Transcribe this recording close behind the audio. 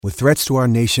With threats to our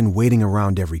nation waiting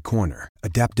around every corner,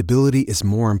 adaptability is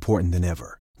more important than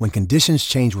ever. When conditions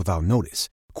change without notice,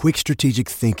 quick strategic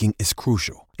thinking is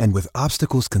crucial. And with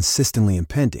obstacles consistently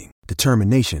impending,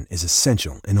 determination is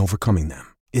essential in overcoming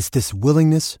them. It's this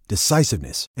willingness,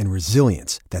 decisiveness, and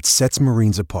resilience that sets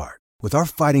Marines apart. With our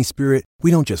fighting spirit, we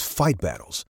don't just fight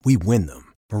battles, we win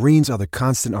them. Marines are the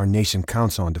constant our nation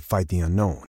counts on to fight the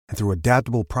unknown. And through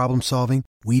adaptable problem solving,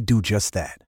 we do just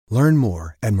that. Learn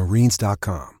more at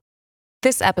marines.com.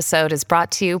 This episode is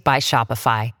brought to you by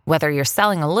Shopify. Whether you're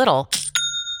selling a little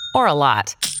or a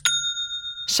lot,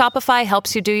 Shopify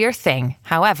helps you do your thing,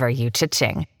 however you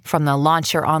cha-ching. From the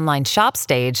launch your online shop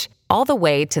stage, all the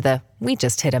way to the we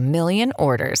just hit 1 million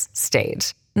orders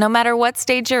stage. No matter what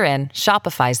stage you're in,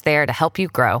 Shopify's there to help you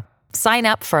grow. Sign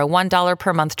up for a $1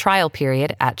 per month trial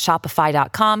period at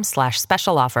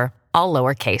shopify.com/special offer, all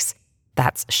lowercase.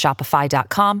 That's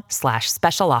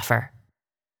shopify.com/special offer.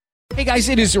 Hey guys,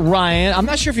 it is Ryan. I'm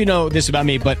not sure if you know this about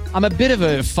me, but I'm a bit of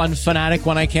a fun fanatic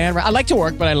when I can. I like to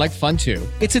work, but I like fun too.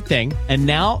 It's a thing. And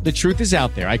now the truth is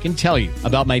out there. I can tell you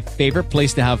about my favorite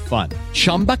place to have fun.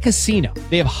 Chumba Casino.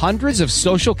 They have hundreds of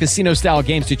social casino style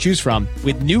games to choose from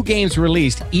with new games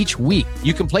released each week.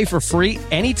 You can play for free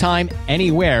anytime,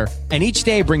 anywhere. And each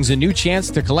day brings a new chance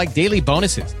to collect daily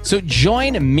bonuses. So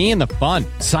join me in the fun.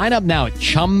 Sign up now at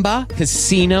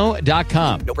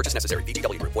ChumbaCasino.com. No purchase necessary.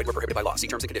 VGW Group. Void where prohibited by law. See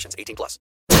terms and conditions. 18+.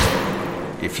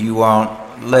 If you want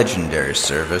legendary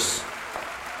service,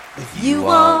 if you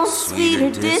want sweeter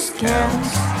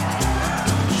discounts,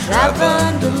 try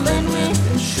bundling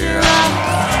with insurance.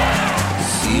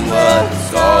 See what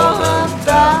it's all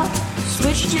about.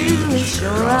 Switch to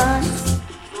insurance.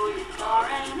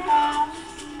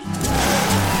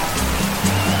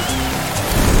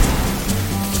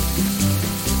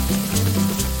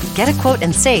 Get a quote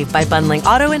and save by bundling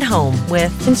auto and home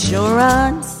with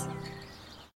insurance.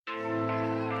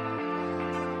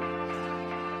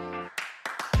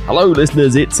 Hello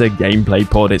listeners, it's a gameplay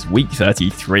pod. It's week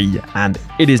 33 and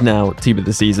it is now team of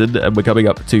the season, and we're coming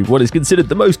up to what is considered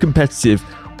the most competitive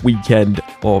weekend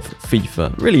of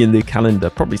FIFA, really in the calendar,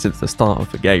 probably since the start of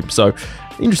the game. So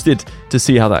interested to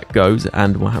see how that goes,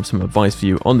 and we'll have some advice for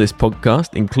you on this podcast,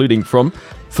 including from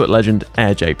Foot Legend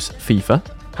Air Japes FIFA.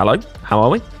 Hello, how are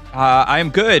we? I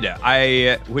am good.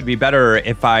 I would be better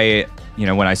if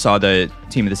when I saw the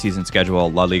team of the season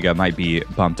schedule, La Liga might be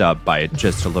bumped up by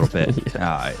just a little bit.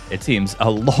 Yeah. It seems a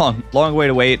long way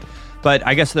to wait, but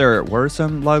I guess there were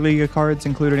some La Liga cards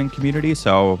included in community,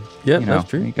 so that's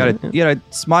true. You gotta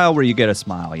smile where you get a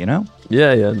smile, you know?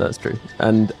 Yeah, that's true.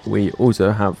 And we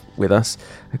also have with us,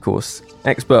 of course,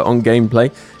 expert on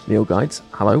gameplay, Neil Guides.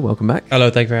 Hello, welcome back. Hello,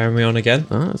 thank you for having me on again.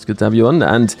 It's good to have you on.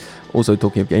 And also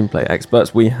talking of gameplay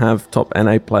experts, we have top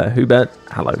NA player Hubert.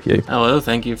 Hello, Hugh. Hello,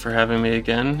 thank you for having me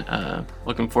again.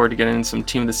 Looking forward to getting some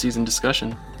team of the season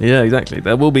discussion. Yeah, exactly.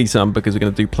 There will be some, because we're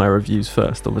going to do player reviews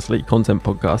first. Obviously, content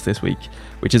podcast this week,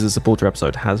 which is a supporter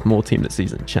episode, has more team of the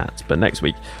season chats. But next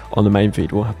week on the main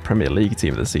feed, we'll have Premier League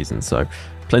team of the season. So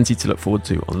plenty to look forward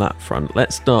to on that front.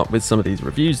 Let's start with some of these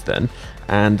reviews then.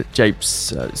 And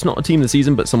Japes, it's not a team of the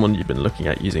season, but someone you've been looking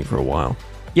at using for a while.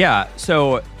 Yeah,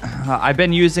 so I've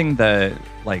been using the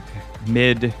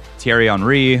mid Thierry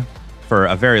Henry for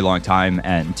a very long time,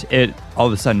 and it all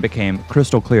of a sudden became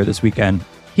crystal clear this weekend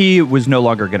he was no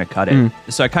longer going to cut it.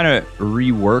 So I kind of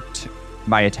reworked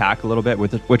my attack a little bit,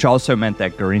 which also meant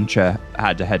that Garrincha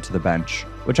had to head to the bench,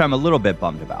 which I'm a little bit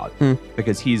bummed about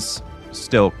because he's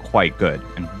still quite good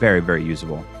and very, very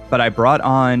usable. But I brought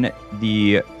on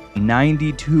the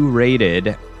 92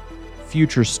 rated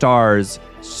Future Stars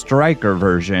striker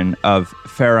version of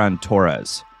Ferran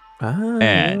Torres.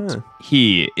 And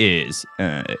he is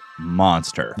a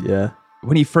monster. Yeah.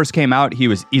 When he first came out, he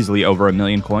was easily over 1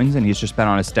 million coins, and he's just been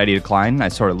on a steady decline. I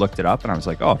sort of looked it up, and I was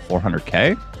like,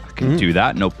 400k? I can do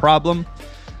that, no problem.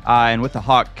 And with the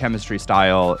Hawk chemistry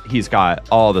style, he's got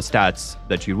all the stats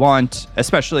that you want,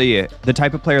 especially the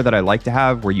type of player that I like to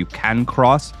have where you can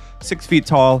cross. 6 feet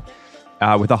tall.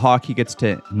 With a Hawk, he gets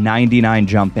to 99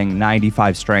 jumping,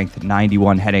 95 strength,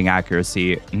 91 heading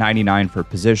accuracy, 99 for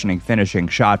positioning, finishing,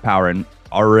 shot power, and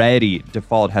already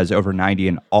default has over 90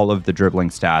 in all of the dribbling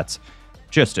stats.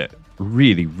 Just a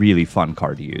really, really fun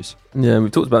card to use. Yeah,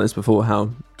 we've talked about this before, how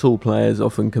tall players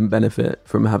often can benefit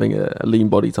from having a lean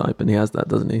body type, and he has that,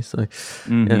 doesn't he? So,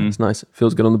 yeah, it's nice.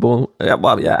 Feels good on the ball.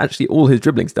 Actually, all his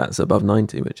dribbling stats are above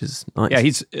 90, which is nice. Yeah,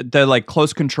 he's the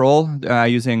close control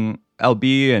using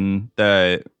LB and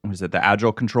the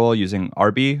agile control using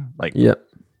RB.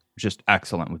 Just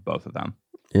excellent with both of them.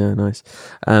 Yeah, nice.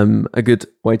 A good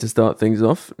way to start things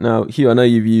off. Now, Hugh, I know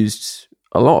you've used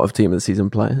a lot of team of the season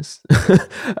players.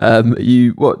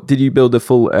 Did you build a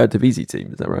full Eredivisie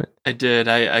team? Is that right? I did.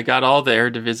 I got all the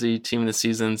Eredivisie team of the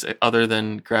seasons other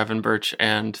than Gravenberch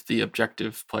and the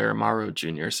objective player Mauro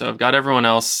Jr. So I've got everyone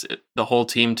else. The whole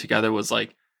team together was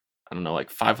like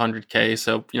 500K.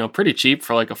 So, pretty cheap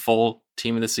for like a full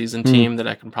team of the season team that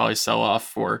I can probably sell off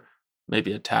for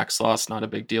maybe a tax loss. Not a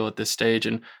big deal at this stage.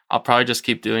 And I'll probably just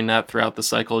keep doing that throughout the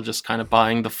cycle, just kind of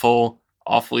buying the full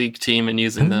off-league team and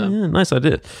using them. Yeah, nice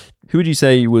idea. Who would you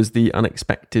say was the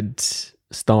unexpected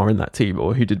star in that team,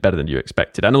 or who did better than you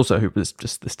expected? And also, who was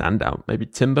just the standout? Maybe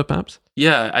Timber, perhaps?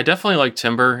 Yeah, I definitely like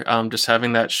Timber. Just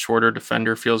having that shorter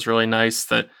defender feels really nice.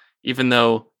 That even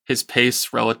though his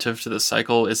pace relative to the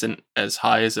cycle isn't as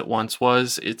high as it once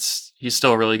was, he's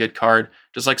still a really good card.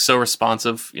 Just like so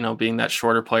responsive, being that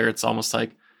shorter player, it's almost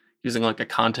like using like a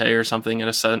Conte or something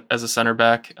as a center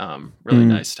back. Really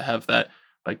nice to have that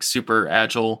like super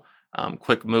agile,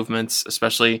 quick movements,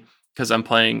 especially because I'm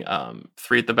playing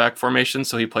 3 at the back formation.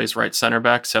 So he plays right center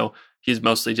back. So he's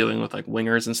mostly dealing with like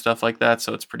wingers and stuff like that.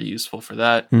 So it's pretty useful for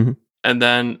that. And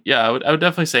then, I would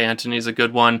definitely say Antony's a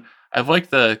good one. I've liked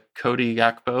the Cody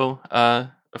Gakpo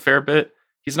a fair bit.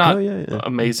 He's not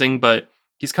amazing, but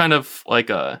he's kind of like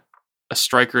a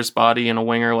striker's body and a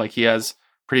winger. Like he has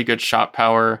pretty good shot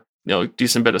power,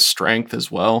 decent bit of strength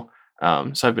as well.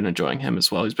 So I've been enjoying him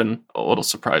as well. He's been a little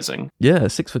surprising. Yeah,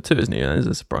 6'2", isn't he? That is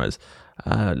a surprise.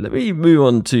 Let me move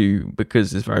on to,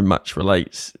 because this very much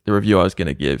relates, the review I was going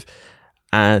to give.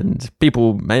 And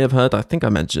people may have heard, I think I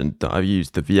mentioned that I've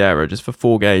used the Vieira just for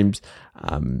 4 games,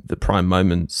 the prime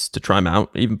moments to try him out,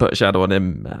 even put a shadow on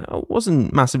him. I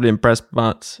wasn't massively impressed,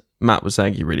 but Matt was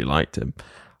saying he really liked him.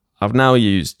 I've now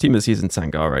used Team of the Season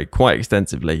Sangare quite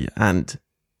extensively, and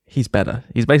he's better.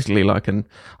 He's basically like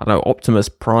Optimus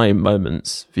Prime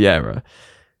moments Vieira.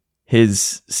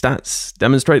 His stats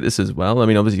demonstrate this as well. I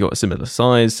mean, obviously, he's got a similar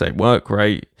size, same work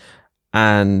rate,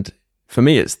 and for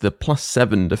me, it's the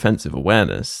 +7 defensive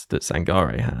awareness that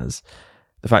Sangare has.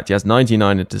 The fact he has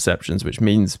 99 interceptions, which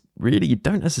means really you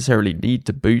don't necessarily need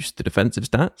to boost the defensive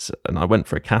stats. And I went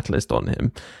for a catalyst on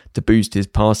him to boost his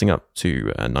passing up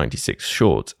to 96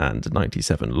 short and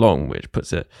 97 long, which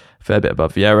puts it a fair bit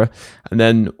above Vieira. And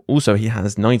then also he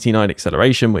has 99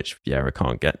 acceleration, which Vieira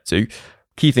can't get to.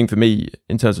 Key thing for me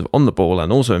in terms of on the ball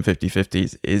and also in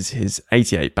 50-50s is his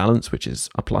 88 balance, which is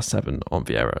a +7 on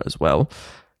Vieira as well.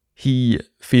 He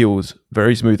feels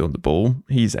very smooth on the ball.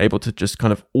 He's able to just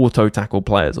kind of auto-tackle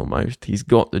players almost. He's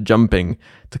got the jumping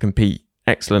to compete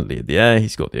excellently in the air.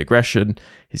 He's got the aggression.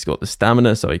 He's got the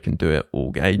stamina, so he can do it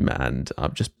all game. And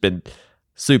I've just been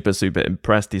super, super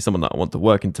impressed. He's someone that I want to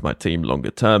work into my team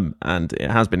longer term. And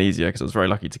it has been easier because I was very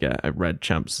lucky to get a red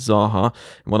champs Zaha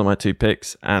in one of my 2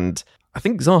 picks. And I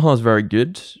think Zaha's very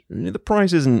good. The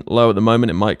price isn't low at the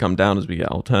moment. It might come down as we get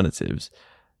alternatives.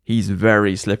 He's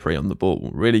very slippery on the ball,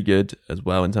 really good as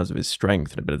well in terms of his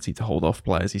strength and ability to hold off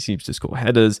players. He seems to score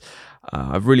headers.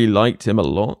 I've really liked him a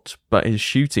lot, but his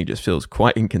shooting just feels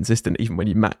quite inconsistent even when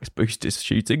you max boost his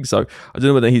shooting. So I don't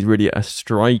know whether he's really a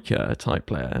striker type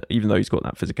player, even though he's got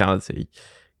that physicality.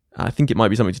 I think it might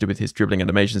be something to do with his dribbling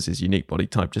animations. His unique body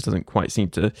type just doesn't quite seem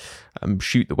to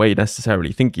shoot the way you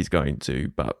necessarily think he's going to.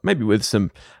 But maybe with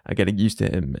some getting used to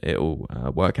him, it'll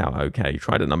work out okay.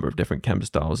 Tried a number of different chem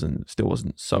styles and still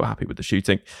wasn't so happy with the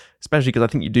shooting, especially because I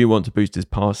think you do want to boost his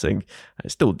passing.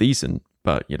 It's still decent,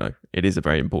 but it is a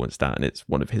very important stat and it's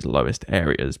one of his lowest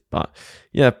areas. But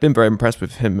yeah, I've been very impressed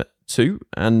with him too.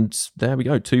 And there we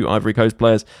go, 2 Ivory Coast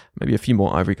players, maybe a few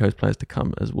more Ivory Coast players to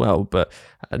come as well. But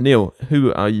Neil,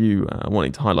 who are you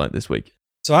wanting to highlight this week?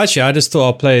 So actually, I just thought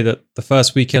I'll play the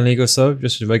first weekend league or so,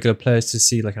 just with regular players to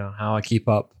see how I keep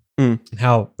up and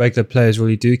how regular players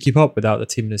really do keep up without the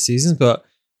team in the season. But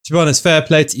to be honest, fair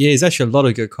play to EA. There's actually a lot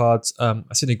of good cards. I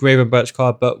see the Gravenberch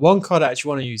card, but one card I actually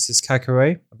want to use is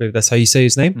Kakare. I believe that's how you say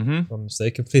his name. If I'm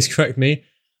mistaken, please correct me.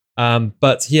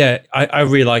 But yeah, I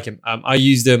really like him. I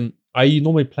used him. I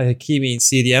normally play Hakimi in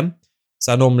CDM,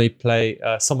 so I normally play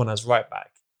someone as right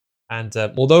back. And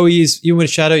although even with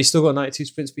Shadow, he's still got 92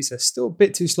 sprint speed, so still a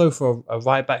bit too slow for a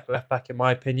right back, left back, in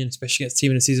my opinion, especially against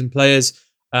team in the season players.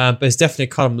 But it's definitely a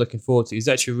card I'm looking forward to. He's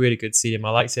actually a really good CDM. I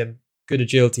liked him. Good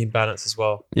agility and balance as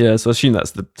well. Yeah, so I assume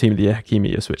that's the team of the year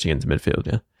Hakimi you're switching into midfield,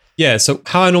 yeah? Yeah, so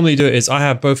how I normally do it is I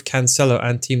have both Cancelo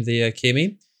and team of the year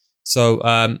Hakimi. So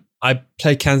I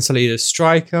play Cancelo either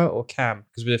striker or cam,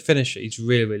 because with a finisher, he's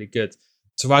really, really good.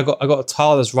 So I got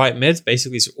Atal as right mid.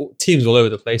 Basically, it's teams all over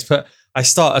the place, but I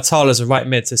start Atal as a right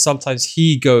mid, so sometimes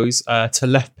he goes to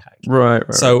left back. Right.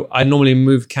 So I normally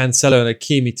move Cancelo and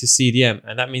Hakimi to CDM,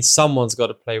 and that means someone's got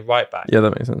to play right back. Yeah,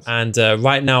 that makes sense. And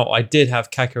right now, I did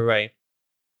have Kakare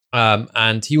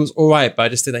And he was all right, but I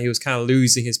just think that he was kind of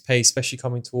losing his pace, especially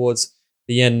coming towards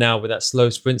the end now with that slow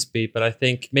sprint speed. But I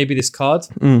think maybe this card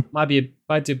might do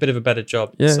a bit of a better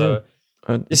job. Yeah, so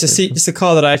it's a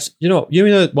card that you know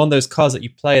one of those cards that you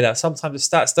play that sometimes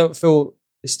the stats don't feel.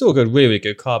 It's still a good, really, really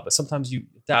good card, but sometimes you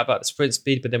doubt about the sprint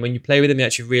speed. But then when you play with him, you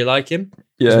actually really like him.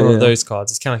 It's one of those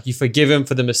cards. It's kind of like you forgive him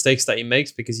for the mistakes that he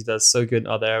makes because he does so good in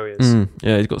other areas.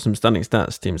 Yeah, he's got some stunning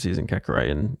stats, Team Season Kakare,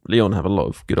 and Leon have a lot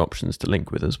of good options to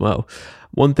link with as well.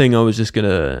 One thing I was just going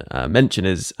to mention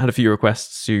is I had a few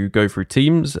requests to go through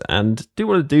teams and do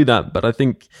want to do that, but I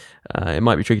think it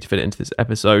might be tricky to fit it into this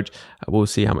episode. We'll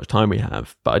see how much time we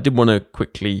have. But I did want to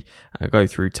quickly go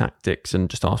through tactics and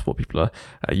just ask what people are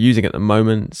using at the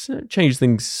moment, change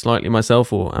things slightly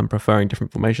myself, or I'm preferring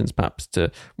different formations perhaps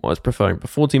to what I was preferring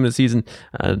before Team of the Season.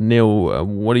 Neil,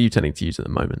 what are you tending to use at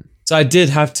the moment? So I did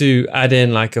have to add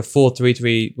in like a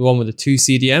 4-3-3, one with the 2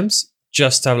 CDMs,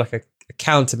 just to have like a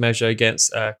countermeasure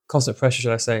against constant pressure,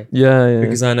 should I say? Yeah.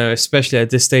 Because I know, especially at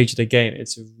this stage of the game,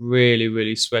 it's a really,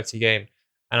 really sweaty game.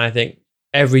 And I think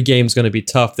every game's going to be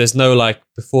tough. There's no like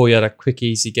before you had a quick,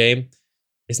 easy game.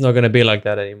 It's not going to be like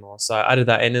that anymore. So I added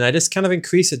that in, and I just kind of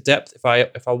increased the depth if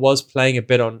I was playing a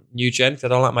bit on new gen, because I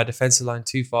don't like my defensive line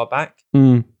too far back.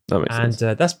 That makes sense.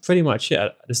 And that's pretty much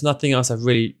it. There's nothing else I've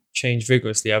really changed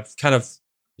vigorously. I've kind of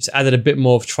just added a bit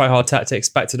more of try-hard tactics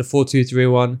back to the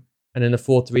 4-2-3-1 and then the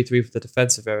 4-3-3 for the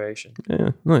defensive variation. Yeah,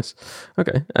 nice.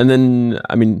 Okay. And then,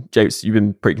 I mean, Japes, you've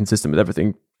been pretty consistent with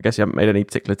everything. I guess you haven't made any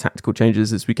particular tactical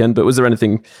changes this weekend, but was there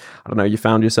anything, I don't know, you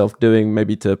found yourself doing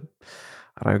maybe to,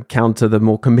 I don't know, counter the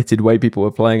more committed way people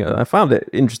were playing? I found it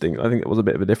interesting. I think it was a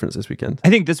bit of a difference this weekend. I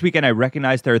think this weekend I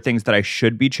recognized there are things that I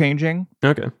should be changing.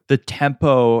 Okay. The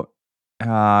tempo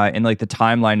and like the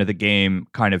timeline of the game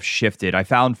kind of shifted. I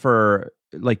found for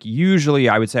like usually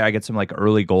I would say I get some like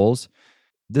early goals.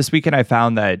 This weekend I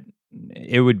found that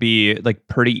it would be like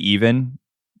pretty even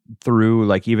through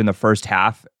like even the first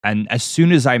half. And as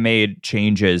soon as I made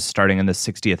changes starting in the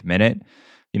 60th minute,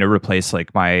 replace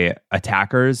like my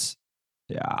attackers,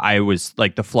 I was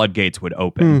like the floodgates would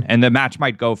open and the match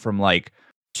might go from like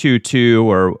 2-2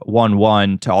 or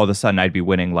 1-1 to all of a sudden I'd be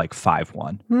winning like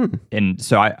 5-1. And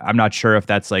so I'm not sure if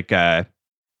that's like the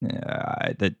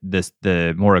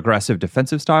more aggressive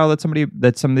defensive style that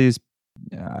some of these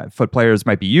foot players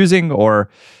might be using, or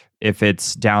if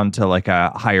it's down to like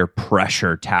a higher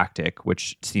pressure tactic,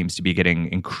 which seems to be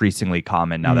getting increasingly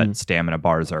common now that stamina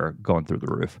bars are going through the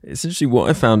roof. Essentially what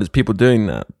I found is people doing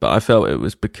that, but I felt it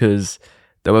was because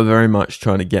they were very much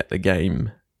trying to get the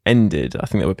game ended. I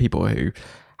think there were people who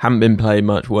hadn't been playing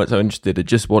much, weren't so interested in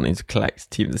just wanting to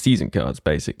collect Team of the Season cards,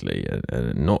 basically,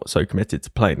 and not so committed to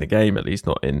playing the game, at least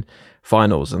not in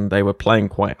finals. And they were playing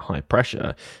quite high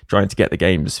pressure, trying to get the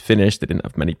games finished. They didn't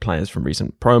have many players from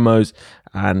recent promos,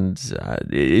 and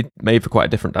it made for quite a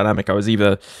different dynamic. I was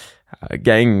either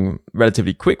getting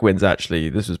relatively quick wins, actually,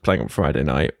 this was playing on Friday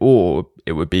night, or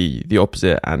it would be the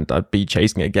opposite and I'd be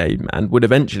chasing a game and would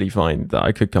eventually find that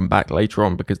I could come back later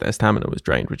on because their stamina was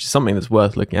drained, which is something that's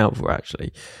worth looking out for,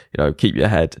 actually. Keep your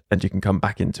head and you can come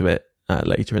back into it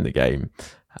later in the game.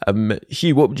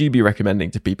 Hugh, what would you be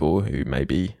recommending to people who may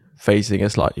be facing a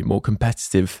slightly more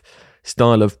competitive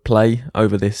style of play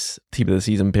over this Team of the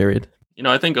Season period?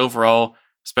 I think overall,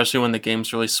 especially when the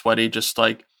game's really sweaty, just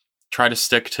like try to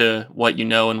stick to what you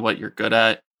know and what you're good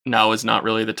at. Now is not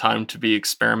really the time to be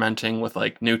experimenting with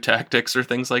like new tactics or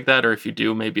things like that. Or if you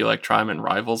do, maybe like try them in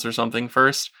rivals or something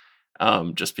first.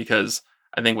 Just because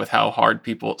I think with how hard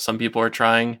some people are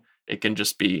trying, it can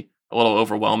just be a little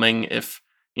overwhelming if,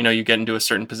 you get into a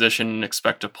certain position and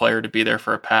expect a player to be there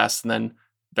for a pass and then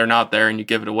they're not there and you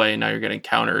give it away and now you're getting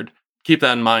countered. Keep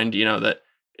that in mind, that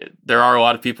there are a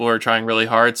lot of people who are trying really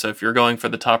hard. So if you're going for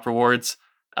the top rewards,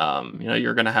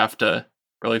 you're going to have to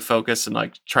really focus and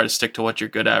like try to stick to what you're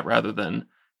good at rather than,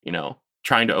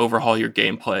 trying to overhaul your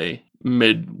gameplay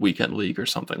mid-weekend league or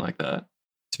something like that.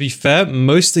 To be fair,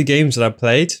 most of the games that I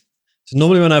played, so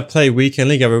normally when I play weekend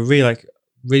league, I have a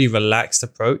really relaxed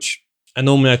approach. And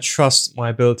normally I trust my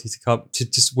ability to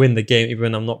just win the game even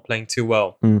when I'm not playing too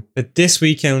well. But this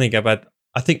weekend league,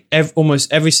 I think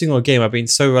almost every single game I've been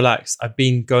so relaxed. I've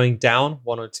been going down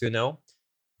 1 or 2-0.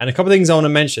 And a couple of things I want to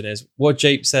mention is what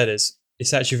Jape said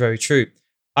it's actually very true.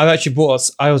 I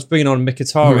was bringing on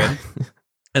Mkhitaryan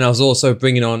and I was also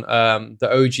bringing on the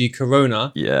OG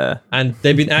Corona. Yeah. And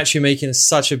they've been actually making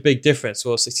such a big difference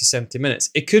for 60, 70 minutes.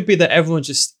 It could be that everyone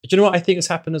do you know what I think has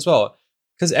happened as well?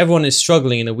 Because everyone is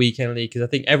struggling in the weekend league, because I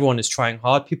think everyone is trying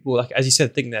hard. People, like as you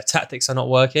said, think their tactics are not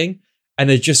working. and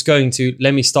they're just going to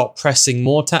let me start pressing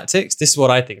more tactics. This is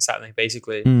what I think is happening,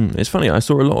 basically. It's funny, I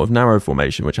saw a lot of narrow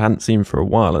formation, which I hadn't seen for a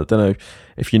while. I don't know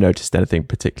if you noticed anything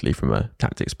particularly from a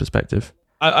tactics perspective.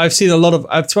 I've seen a lot of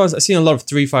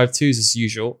 3-5-2s as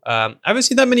usual. I haven't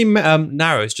seen that many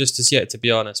narrows just as yet, to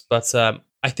be honest. But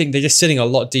I think they're just sitting a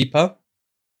lot deeper.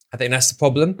 I think that's the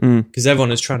problem because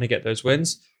everyone is trying to get those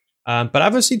wins. But I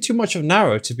haven't seen too much of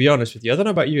narrow, to be honest with you. I don't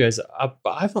know about you guys.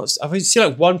 I've seen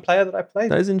like one player that I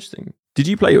played. That is interesting. Did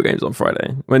you play your games on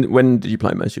Friday? When did you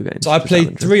play most of your games? So I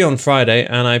played 3 on Friday,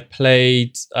 and I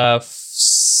played 4,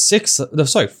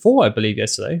 I believe,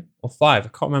 yesterday, or 5. I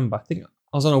can't remember. I think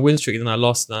I was on a win streak, and then I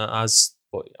lost. And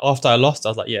after I lost, I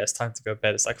was like, yeah, it's time to go to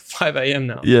bed. It's like 5 a.m.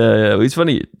 now. Yeah. Well, it's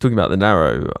funny talking about the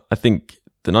narrow. I think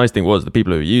the nice thing was the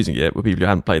people who were using it were people who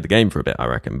hadn't played the game for a bit, I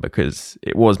reckon, because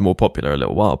it was more popular a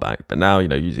little while back. But now,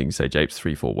 using, say, Japes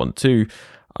 3-4-1-2,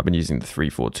 I've been using the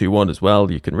 3-4-2-1 as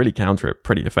well. You can really counter it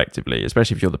pretty effectively,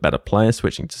 especially if you're the better player.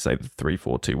 Switching to, say, the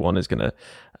 3-4-2-1 is going to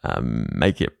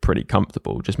make it pretty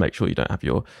comfortable. Just make sure you don't have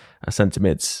your centre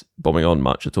mids bombing on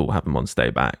much at all. Have them on stay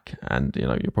back, and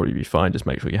you'll probably be fine. Just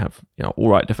make sure you have all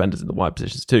right defenders in the wide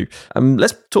positions too.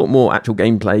 Let's talk more actual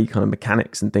gameplay, kind of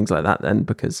mechanics and things like that then,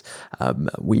 because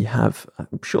we have,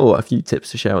 I'm sure, a few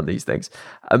tips to share on these things.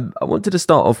 I wanted to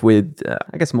start off with,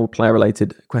 I guess, a more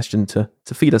player-related question to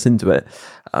feed us into it.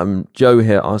 Joe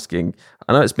here asking,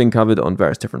 I know it's been covered on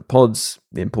various different pods,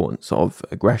 the importance of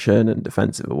aggression and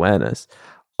defensive awareness.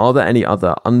 Are there any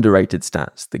other underrated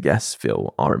stats the guests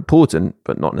feel are important,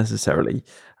 but not necessarily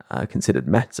considered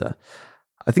meta?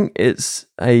 I think it's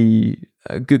a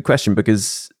good question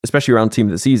because, especially around Team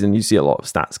of the Season, you see a lot of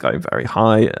stats going very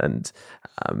high, and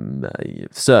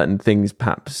certain things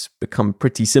perhaps become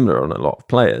pretty similar on a lot of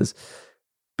players.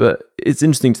 But it's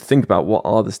interesting to think about what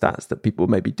are the stats that people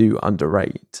maybe do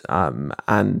underrate.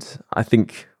 And I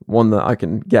think one that I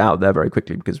can get out there very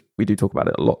quickly, because we do talk about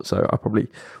it a lot, so I probably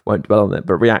won't dwell on it,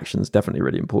 but reaction is definitely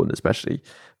really important, especially,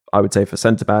 I would say, for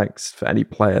centre-backs, for any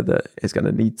player that is going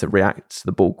to need to react to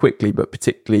the ball quickly, but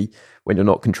particularly when you're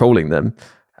not controlling them,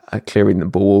 clearing the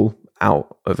ball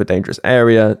out of a dangerous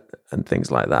area and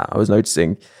things like that. I was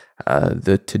noticing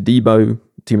the Todibo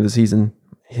Team of the Season,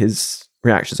 his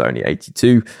reactions are only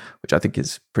 82, which I think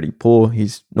is pretty poor.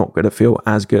 He's not going to feel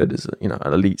as good as an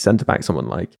elite centre back. Someone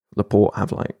like Laporte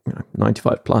have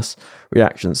 95 plus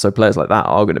reactions. So players like that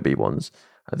are going to be ones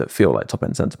that feel like top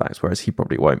end centre backs, whereas he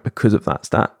probably won't because of that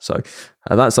stat. So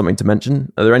that's something to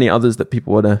mention. Are there any others that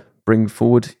people want to bring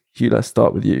forward? Hugh, let's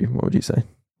start with you. What would you say?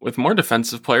 With more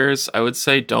defensive players, I would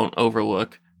say don't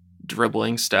overlook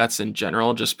dribbling stats in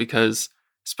general, just because,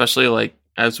 especially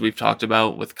as we've talked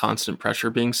about with constant pressure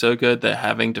being so good, that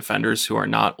having defenders who are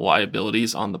not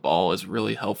liabilities on the ball is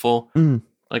really helpful.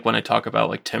 Like when I talk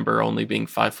about Timber only being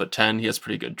 5'10", he has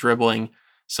pretty good dribbling.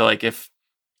 So if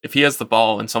he has the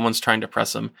ball and someone's trying to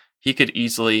press him, he could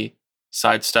easily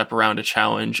sidestep around a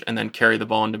challenge and then carry the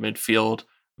ball into midfield,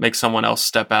 make someone else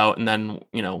step out, and then,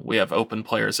 we have open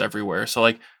players everywhere. So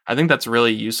I think that's a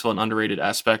really useful and underrated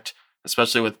aspect,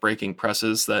 especially with breaking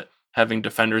presses, that having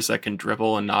defenders that can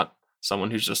dribble and not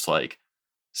someone who's just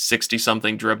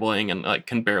 60-something dribbling and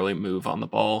can barely move on the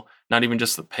ball. Not even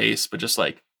just the pace, but just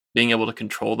being able to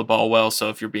control the ball well. So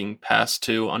if you're being passed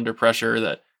to under pressure,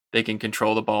 that they can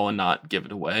control the ball and not give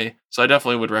it away. So I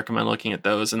definitely would recommend looking at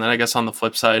those. And then I guess on the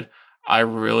flip side, I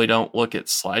really don't look at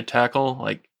slide tackle,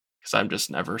 because I'm just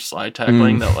never slide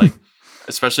tackling. That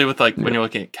especially with when you're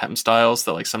looking at chem styles,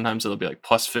 that sometimes it'll be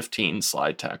plus 15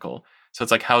 slide tackle. So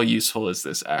it's how useful is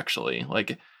this actually?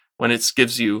 When it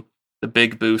gives you the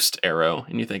big boost arrow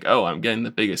and you think, oh, I'm getting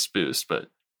the biggest boost, but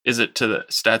is it to the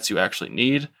stats you actually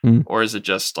need? Or is it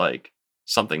just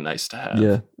something nice to have?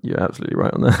 Yeah, you're absolutely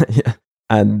right on that. Yeah.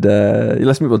 And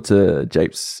let's move on to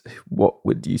Japes. What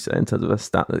would you say in terms of a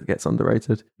stat that gets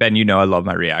underrated? Ben, I love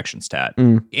my reaction stat.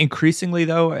 Increasingly,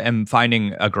 though, I'm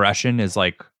finding aggression is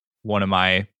one of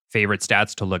my favorite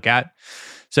stats to look at.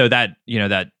 So that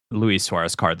Luis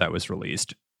Suarez card that was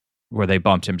released, where they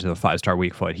bumped him to the 5-star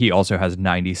weak foot, he also has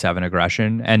 97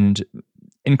 aggression. And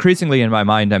increasingly in my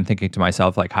mind, I'm thinking to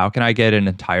myself, how can I get an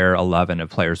entire 11 of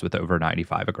players with over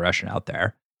 95 aggression out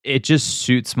there? It just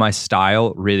suits my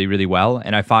style really, really well.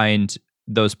 And I find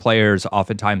those players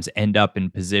oftentimes end up in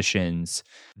positions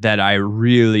that I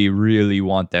really, really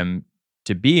want them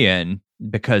to be in,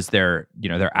 because they're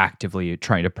actively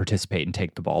trying to participate and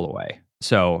take the ball away.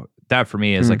 So that for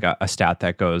me is a stat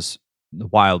that goes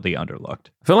wildly underlooked.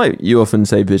 I feel like you often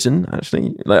say vision, actually,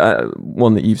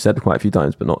 one that you've said quite a few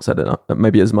times but not said enough,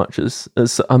 maybe as much as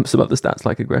some other stats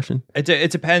like aggression.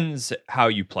 It depends how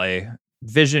you play.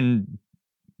 Vision,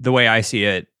 the way I see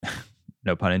it,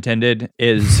 no pun intended,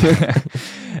 is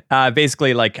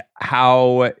Basically, like,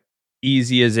 how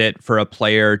easy is it for a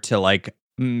player to like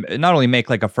not only make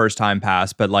like a first time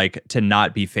pass, but like to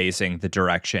not be facing the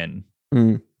direction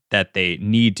that they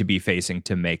need to be facing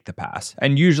to make the pass?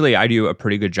 And usually I do a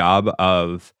pretty good job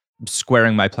of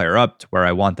squaring my player up to where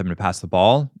I want them to pass the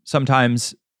ball.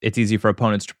 Sometimes it's easy for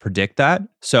opponents to predict that.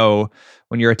 So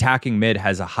when your attacking mid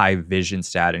has a high vision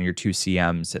stat and your 2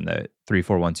 CMs in the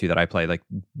 3-4-1-2 that I play, like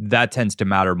that tends to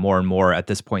matter more and more at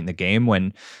this point in the game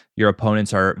when your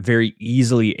opponents are very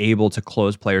easily able to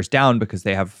close players down because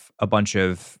they have a bunch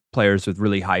of players with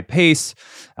really high pace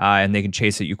and they can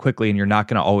chase at you quickly, and you're not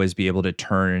going to always be able to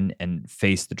turn and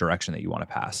face the direction that you want to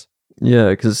pass. Yeah,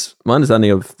 because my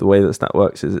understanding of the way that stat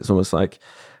works is it's almost like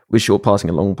with short passing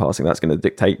and long passing, that's going to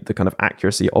dictate the kind of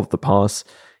accuracy of the pass.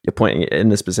 You're pointing it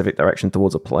in a specific direction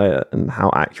towards a player, and how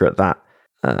accurate that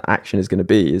action is going to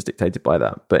be is dictated by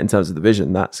that. But in terms of the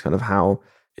vision, that's kind of how,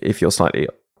 if you're slightly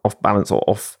off balance or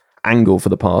off angle for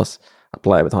the pass, a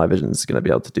player with high vision is going to be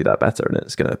able to do that better, and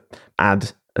it's going to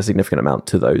add a significant amount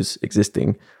to those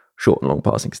existing short and long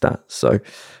passing stats. So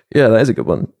yeah, that is a good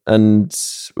one. And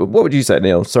what would you say,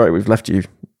 Neil? Sorry, we've left you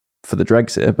for the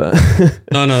dregs here, but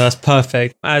no, that's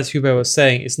perfect. As Hubert was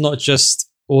saying, it's not just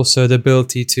also the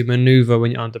ability to maneuver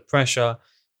when you're under pressure,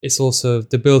 it's also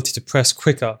the ability to press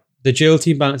quicker. The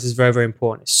agility balance is very, very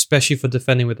important, especially for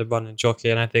defending with the run and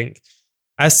jockey. And I think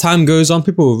as time goes on,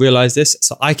 people will realize this.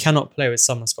 So I cannot play with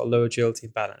someone that's got low agility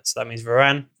balance. That means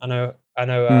Varane. I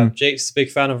know Jake's a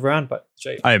big fan of Varane, but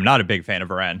Jake, I am not a big fan of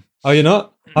Varane. Oh, you're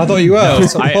not? I thought you were. No,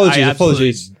 so I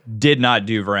apologies. Did not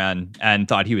do Varane and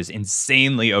thought he was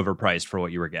insanely overpriced for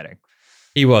what you were getting.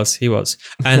 He was.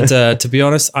 And to be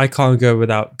honest, I can't go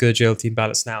without good agility and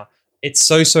balance now. It's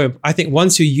so, I think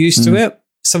once you're used to it,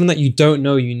 something that you don't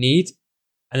know you need,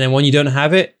 and then when you don't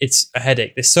have it, it's a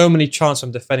headache. There's so many chances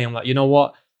I'm defending. I'm like, you know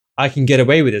what? I can get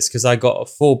away with this because I got a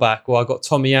fullback, or I got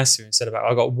Tomiyasu instead of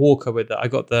I got Walker with it. I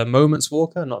got the Moments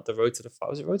Walker, not the Road to the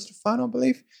Final. Was it Road to the Final, I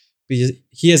believe? Because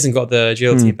he hasn't got the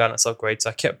agility and balance upgrade, so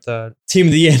I kept the Team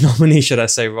of the Year nominee, should I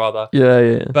say, rather.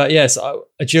 Yeah. But yes,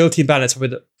 agility and balance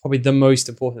is probably the most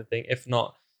important thing, if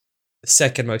not the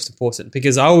second most important,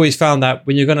 because I always found that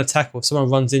when you're going to tackle, if someone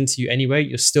runs into you anyway,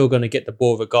 you're still going to get the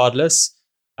ball regardless.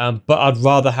 But I'd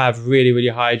rather have really, really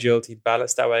high agility and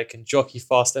balance. That way I can jockey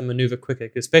fast and maneuver quicker,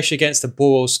 because especially against the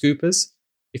ball roll scoopers,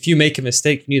 if you make a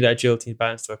mistake, you need that agility and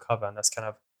balance to recover, and that's kind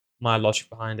of my logic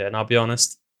behind it. And I'll be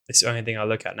honest, it's the only thing I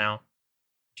look at now.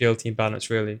 Agility and balance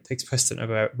really takes precedent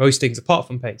over most things apart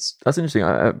from pace. That's interesting.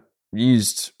 I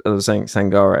used, as I was saying,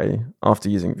 Sangare after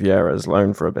using Vieira as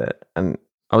loan for a bit, and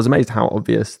I was amazed how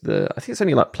obvious I think it's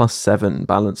only like +7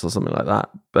 balance or something like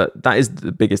that, but that is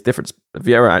the biggest difference.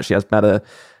 Vieira actually has better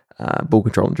ball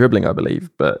control and dribbling, I believe,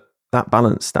 but that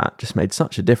balance stat just made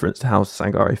such a difference to how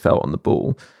Sangare felt on the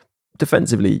ball.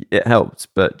 Defensively, it helped,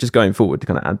 but just going forward to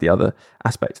kind of add the other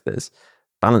aspect to this,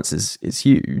 balance is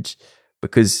huge,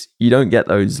 because you don't get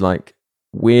those like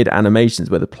weird animations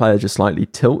where the player just slightly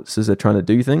tilts as they're trying to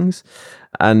do things.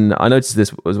 And I noticed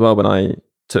this as well when I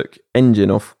took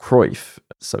Engine off Cruyff,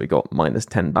 so he got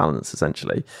 -10 balance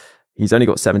essentially. He's only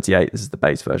got 78. This is the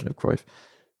base version of Cruyff.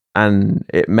 And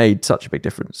it made such a big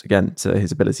difference, again, to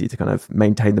his ability to kind of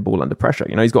maintain the ball under pressure.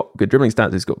 You know, he's got good dribbling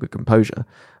stats, he's got good composure,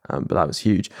 but that was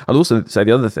huge. I'd also say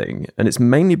the other thing, and it's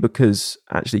mainly because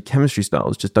actually chemistry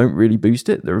styles just don't really boost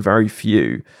it. There are very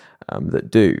few that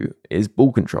do, is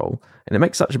ball control. And it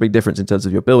makes such a big difference in terms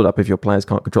of your build-up if your players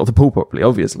can't control the ball properly,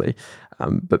 obviously.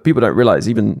 But people don't realize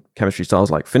even chemistry styles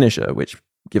like Finisher, which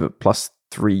give a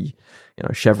 +3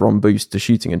 chevron boost to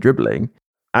shooting and dribbling,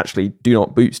 actually do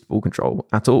not boost ball control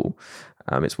at all.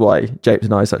 It's why Japes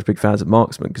and I are such big fans of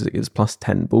Marksman, because it gives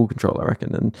 +10 ball control, I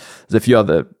reckon. And there's a few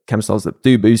other chem styles that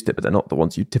do boost it, but they're not the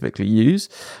ones you typically use.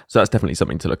 So that's definitely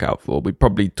something to look out for. We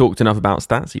probably talked enough about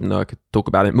stats, even though I could talk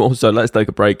about it more. So let's take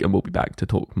a break and we'll be back to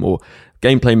talk more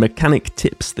gameplay mechanic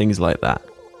tips, things like that.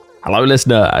 Hello,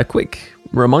 listener. A quick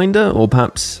reminder, or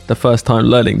perhaps the first time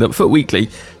learning, that Foot Weekly,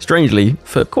 strangely,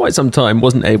 for quite some time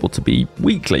wasn't able to be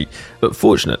weekly, but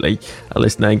fortunately a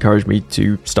listener encouraged me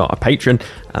to start a Patreon,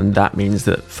 and that means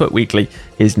that Foot Weekly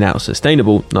is now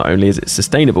sustainable. Not only is it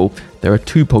sustainable, there are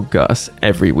 2 podcasts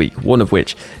every week, one of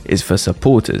which is for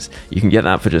supporters. You can get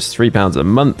that for just £3 a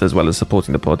month, as well as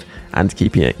supporting the pod and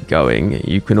keeping it going.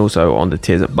 You can also, on the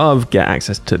tiers above, get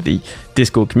access to the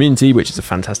Discord community, which is a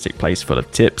fantastic place full of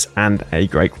tips and a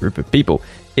great group of people.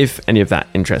 If any of that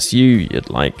interests you, you'd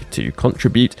like to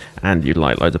contribute, and you'd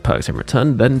like loads of perks in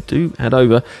return, then do head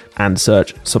over and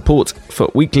search Support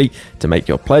Foot Weekly to make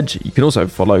your pledge. You can also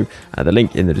follow the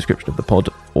link in the description of the pod,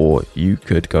 or you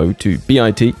could go to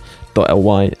bit.ly/FootWeekly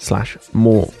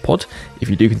bit.ly/morepod. If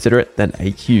you do consider it, then a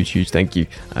huge thank you.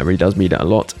 It really does mean it a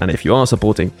lot. And if you are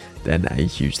supporting, then a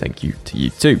huge thank you to you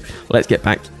too. Let's get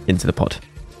back into the pod.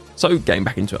 So getting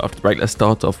back into it after the break, let's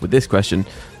start off with this question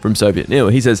from Soviet Neil.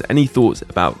 He says, any thoughts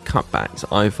about cutbacks?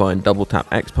 I find double tap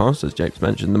X pass, as James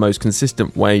mentioned, the most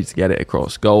consistent way to get it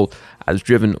across goal, as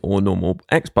driven or normal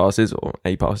X passes or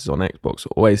A passes on Xbox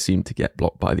always seem to get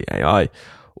blocked by the AI.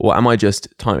 Or am I just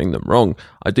timing them wrong?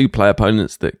 I do play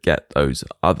opponents that get those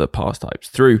other pass types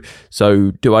through,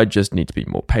 so do I just need to be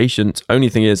more patient? Only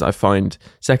thing is, I find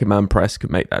second man press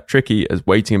can make that tricky, as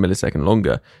waiting a millisecond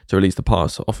longer to release the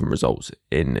pass often results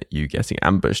in you getting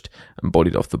ambushed and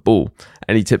bodied off the ball.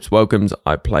 Any tips welcomed?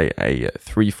 I play a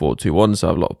 3-4-2-1, so I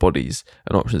have a lot of bodies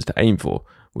and options to aim for.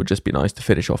 Would just be nice to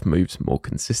finish off moves more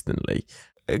consistently.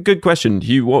 A good question,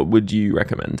 Hugh. What would you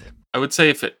recommend? I would say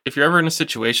if you're ever in a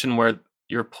situation where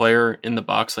your player in the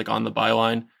box, like on the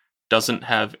byline, doesn't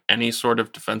have any sort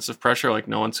of defensive pressure, like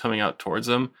no one's coming out towards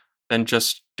them, then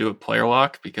just do a player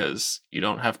lock, because you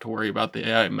don't have to worry about the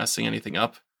AI messing anything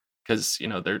up, because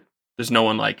there's no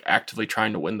one like actively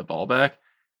trying to win the ball back,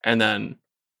 and then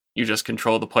you just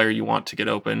control the player you want to get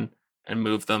open and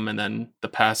move them, and then the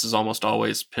pass is almost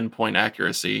always pinpoint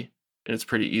accuracy, and it's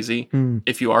pretty easy.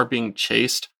 If you are being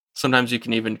chased, sometimes you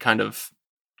can even kind of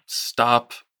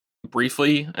stop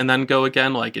briefly and then go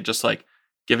again. Like it just like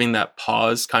giving that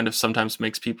pause kind of sometimes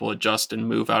makes people adjust and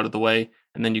move out of the way,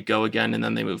 and then you go again and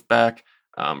then they move back.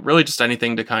 Really just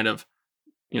anything to kind of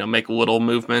make little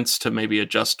movements to maybe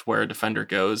adjust where a defender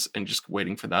goes, and just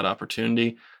waiting for that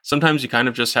opportunity. Sometimes you kind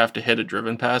of just have to hit a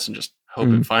driven pass and just hope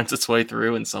it finds its way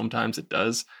through, and sometimes it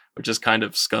does, which is kind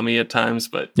of scummy at times,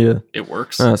 but it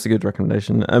works. That's a good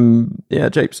recommendation.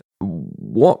 Japes,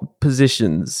 what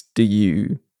positions do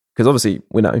you, because obviously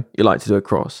we know you like to do a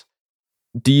cross,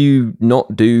 do you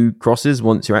not do crosses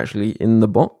once you're actually in the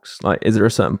box? Like, is there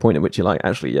a certain point at which you're like,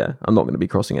 actually, I'm not going to be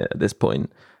crossing it at this point,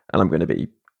 and I'm going to be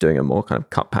doing a more kind of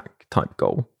cutback type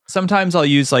goal? Sometimes I'll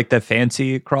use like the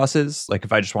fancy crosses, like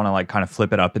if I just want to like kind of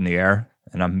flip it up in the air,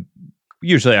 and I'm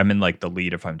in like the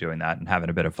lead if I'm doing that and having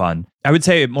a bit of fun. I would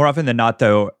say more often than not,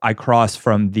 though, I cross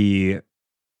from the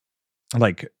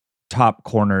like top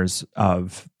corners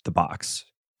of the box.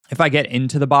 If I get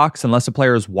into the box, unless a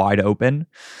player is wide open,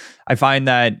 I find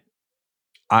that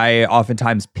I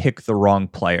oftentimes pick the wrong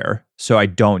player, so I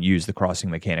don't use the crossing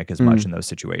mechanic as much in those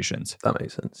situations. That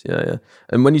makes sense. Yeah.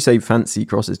 And when you say fancy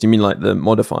crosses, do you mean like the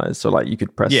modifiers? So like you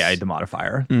could press... Yeah, the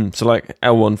modifier. So like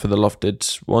L1 for the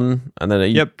lofted one, and then are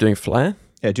you doing flare?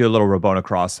 Yeah, do a little Rabona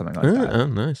cross, something like that. Oh,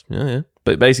 nice. Yeah.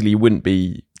 But basically you wouldn't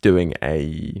be doing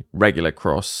a regular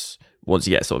cross once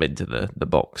you get sort of into the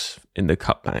box in the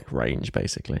cutback range,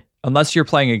 basically. Unless you're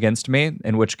playing against me,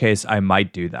 in which case I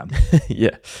might do them.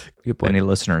 Yeah, good point. Any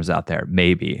listeners out there,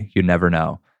 maybe. You never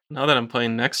know. Now that I'm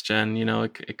playing next gen,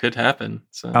 it could happen.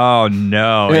 So. Oh,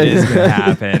 no, it is going to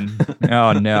happen.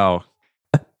 Oh, no.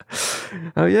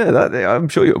 Oh, yeah, I'm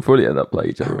sure you'll probably end up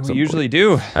playing each other at some We usually point.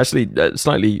 do. Actually,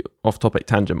 slightly off-topic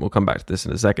tangent, we'll come back to this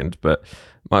in a second, but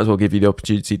might as well give you the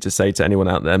opportunity to say to anyone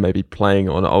out there maybe playing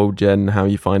on old gen, how are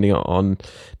you finding it on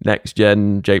next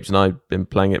gen? Japes and I have been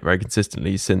playing it very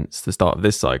consistently since the start of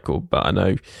this cycle, but I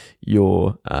know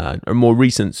you're a more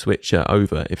recent switcher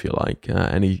over, if you like.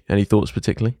 Any thoughts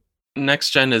particularly? Next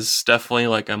gen is definitely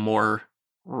like a more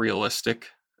realistic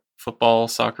football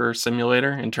soccer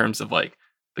simulator in terms of like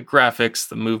the graphics,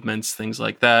 the movements, things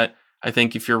like that. I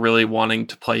think if you're really wanting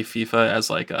to play FIFA as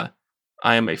like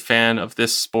I am a fan of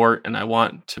this sport and I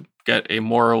want to get a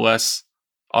more or less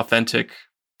authentic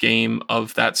game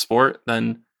of that sport,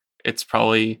 then it's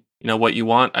probably, what you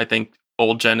want. I think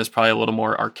old gen is probably a little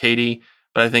more arcadey,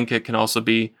 but I think it can also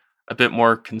be a bit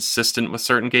more consistent with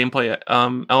certain gameplay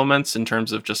elements in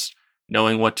terms of just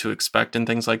knowing what to expect and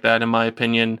things like that, in my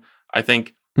opinion. I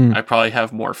think I probably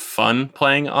have more fun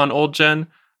playing on old gen.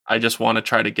 I just want to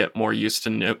try to get more used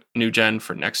to new gen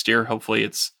for next year. Hopefully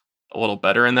it's a little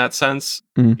better in that sense.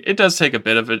 It does take a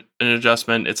bit of an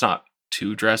adjustment. It's not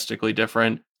too drastically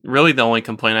different. Really, the only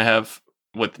complaint I have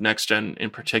with next gen in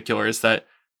particular is that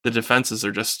the defenses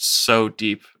are just so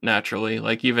deep naturally.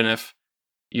 Like, even if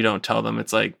you don't tell them,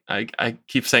 it's like, I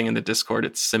keep saying in the Discord,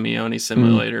 it's Simeone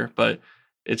simulator, but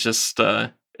it's just,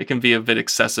 it can be a bit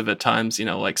excessive at times,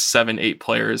 like 7-8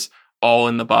 players all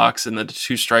in the box, and the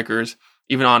two strikers,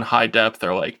 even on high depth,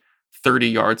 are like 30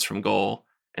 yards from goal.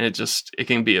 And it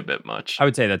can be a bit much. I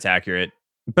would say that's accurate,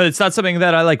 but it's not something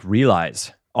that I like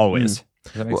realize always.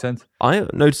 Does that make sense? I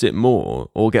notice it more,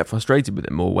 or get frustrated with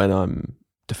it more, when I'm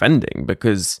defending,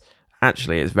 because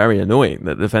actually it's very annoying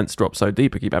that the defense drops so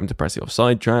deep. I keep having to press the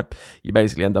offside trap. You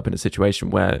basically end up in a situation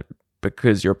where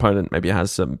because your opponent maybe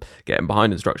has some getting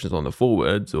behind instructions on the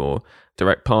forwards or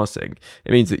direct passing,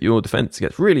 it means that your defense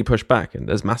gets really pushed back and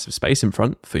there's massive space in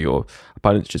front for your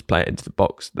opponent to just play it into the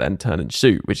box, then turn and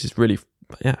shoot, which is really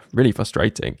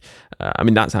frustrating. I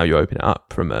mean, that's how you open it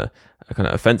up from a kind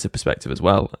of offensive perspective as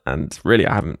well. And really,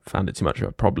 I haven't found it too much of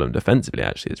a problem defensively,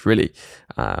 actually. It's really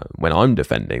when I'm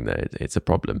defending that it's a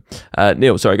problem.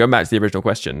 Neil, sorry, going back to the original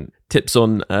question, tips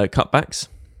on cutbacks?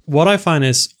 What I find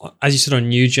is, as you said on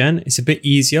new gen, it's a bit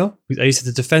easier. As you said,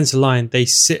 the defensive line, they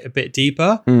sit a bit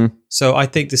deeper. So I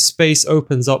think the space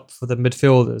opens up for the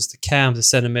midfielders, the cams, the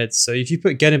centre mids. So if you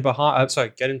get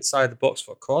inside the box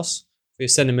for a cross for your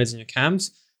centre mids and your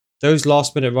cams, those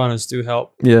last minute runners do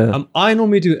help. Yeah. I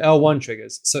normally do L1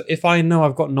 triggers. So if I know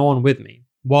I've got no one with me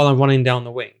while I'm running down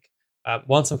the wing,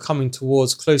 once I'm coming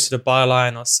towards close to the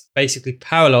byline or basically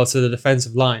parallel to the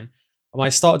defensive line, I might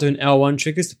start doing L1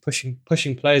 triggers to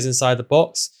pushing players inside the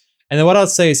box. And then what I'd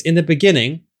say is in the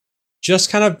beginning, just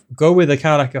kind of go with a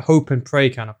kind of like a hope and pray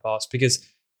kind of pass, because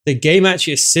the game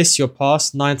actually assists your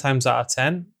pass 9 times out of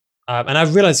 10. And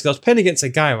I've realized, because I was playing against a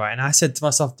guy, right? And I said to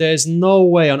myself, there's no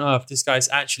way on earth this guy's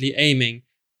actually aiming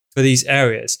for these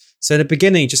areas. So in the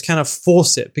beginning, just kind of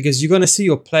force it, because you're going to see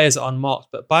your players are unmarked.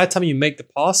 But by the time you make the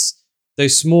pass,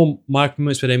 those small micro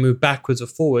movements where they move backwards or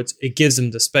forwards, it gives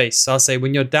them the space. So I'll say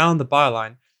when you're down the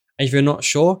byline, and if you're not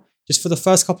sure, just for the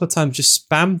first couple of times, just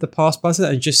spam the pass button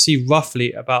and just see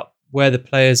roughly about where the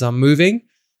players are moving.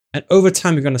 And over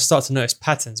time, you're going to start to notice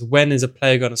patterns. When is a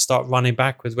player going to start running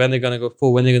backwards? When they're going to go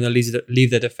forward? When they're going to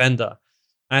leave their defender?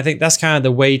 And I think that's kind of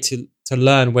the way to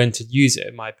learn when to use it,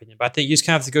 in my opinion. But I think you just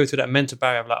kind of have to go through that mental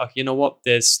barrier of like, okay, you know what?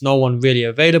 There's no one really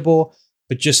available,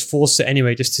 but just force it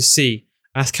anyway, just to see.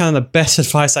 And that's kind of the best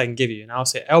advice I can give you. And I'll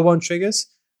say L1 triggers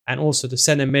and also the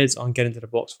center mids on getting to the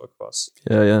box for a cross.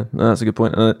 Yeah. No, that's a good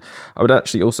point. And I would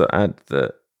actually also add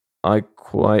that I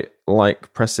quite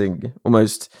like pressing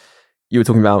almost... You were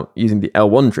talking about using the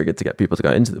L1 trigger to get people to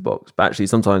go into the box, but actually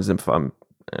sometimes if I'm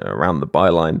around the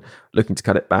byline looking to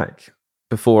cut it back,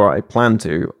 before I plan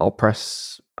to, I'll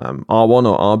press R1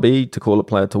 or RB to call a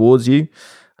player towards you,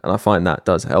 and I find that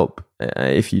does help.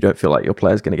 If you don't feel like your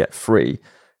player's going to get free,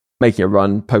 making a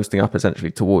run, posting up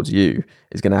essentially towards you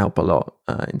is going to help a lot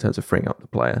in terms of freeing up the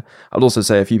player. I'd also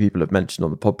say a few people have mentioned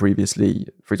on the pod previously,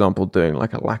 for example, doing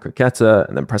like a La Croqueta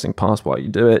and then pressing pass while you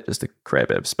do it, just to create a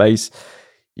bit of space.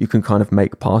 You can kind of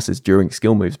make passes during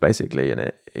skill moves, basically, and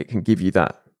it can give you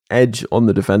that edge on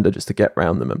the defender just to get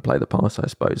around them and play the pass, I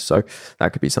suppose. So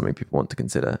that could be something people want to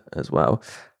consider as well.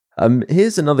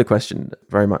 Here's another question,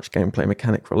 very much gameplay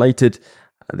mechanic related.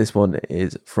 This one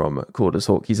is from Cordus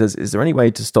Hawk. He says, is there any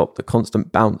way to stop the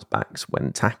constant bounce backs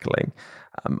when tackling?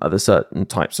 Are there certain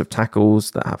types of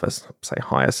tackles that have a, say,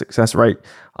 higher success rate?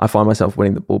 I find myself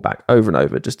winning the ball back over and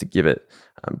over just to give it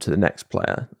to the next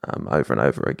player over and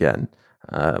over again.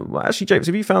 Well, actually, James,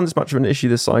 have you found this much of an issue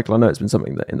this cycle? I know it's been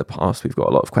something that in the past we've got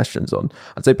a lot of questions on.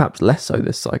 I'd say perhaps less so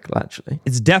this cycle, actually.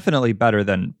 It's definitely better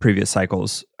than previous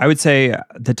cycles. I would say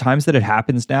the times that it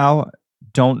happens now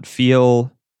don't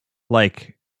feel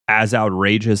like as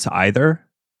outrageous either,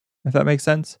 if that makes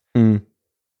sense.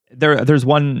 There's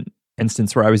one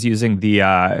instance where I was using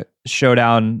the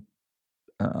Showdown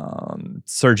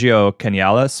Sergio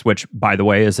Canales, which, by the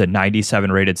way, is a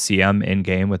 97 rated CM in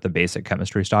game with the basic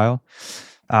chemistry style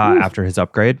after his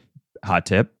upgrade. Hot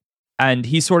tip. And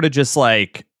he sort of just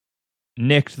like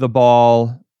nicked the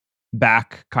ball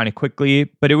back kind of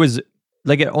quickly, but it was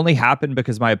like it only happened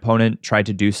because my opponent tried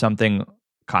to do something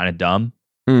kind of dumb.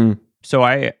 So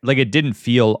it didn't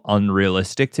feel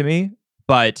unrealistic to me,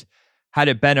 but had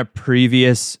it been a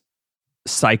previous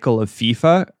cycle of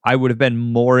FIFA, I would have been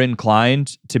more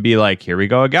inclined to be like, here we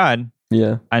go again.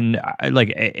 Yeah. And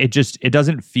it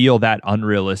doesn't feel that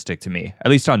unrealistic to me, at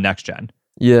least on next gen.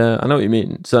 Yeah, I know what you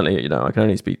mean. Certainly, I can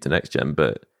only speak to next gen,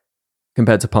 but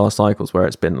compared to past cycles where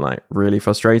it's been like really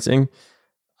frustrating,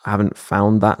 I haven't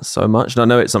found that so much. And I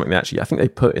know it's something that actually, I think they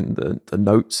put in the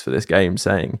notes for this game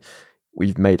saying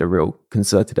we've made a real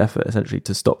concerted effort essentially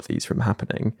to stop these from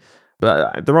happening.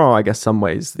 But there are, I guess, some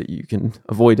ways that you can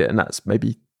avoid it, and that's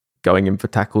maybe going in for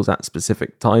tackles at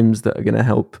specific times that are going to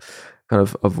help kind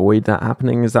of avoid that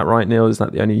happening. Is that right, Neil? Is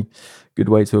that the only good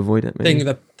way to avoid it? Maybe?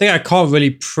 The thing I can't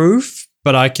really prove,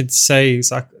 but I could say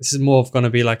this is more of going to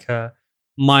be like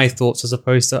my thoughts as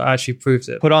opposed to actually proved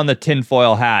it. Put on the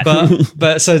tinfoil hat.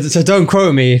 But so don't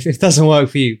quote me if it doesn't work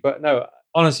for you. But no,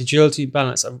 honestly, agility,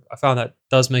 balance, I found that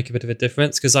does make a bit of a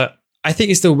difference, because I think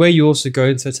it's the way you also go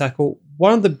into a tackle.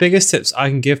 One of the biggest tips I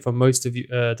can give for most of you,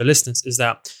 the listeners, is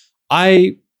that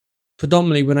I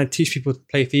predominantly, when I teach people to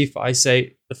play FIFA, I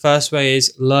say the first way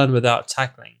is learn without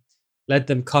tackling. let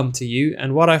them come to you.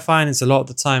 And what I find is a lot of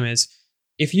the time is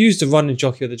if you use the running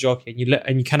jockey or the jockey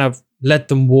and you kind of let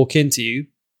them walk into you,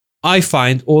 I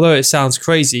find, although it sounds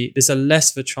crazy, there's a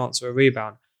less of a chance for a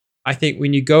rebound. I think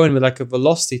when you go in with like a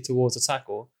velocity towards a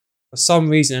tackle, for some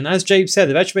reason, and as Jabe said,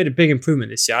 they've actually made a big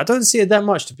improvement this year. I don't see it that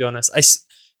much, to be honest.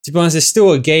 To be honest, there's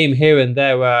still a game here and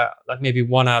there where like maybe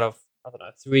 1 out of,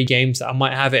 3 games that I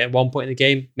might have it at one point in the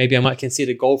game. Maybe I might concede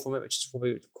a goal from it, which is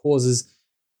probably causes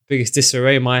the biggest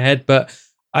disarray in my head. But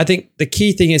I think the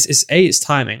key thing is A, it's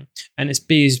timing, and it's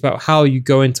B, is about how you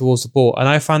go in towards the ball. And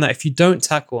I find that if you don't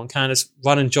tackle and kind of just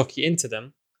run and jockey into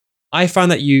them, I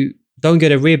find that you don't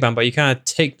get a rebound, but you kind of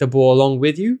take the ball along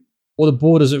with you, or the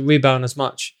ball doesn't rebound as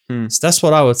much. So that's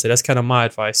what I would say. That's kind of my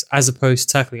advice, as opposed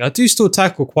to tackling. I do still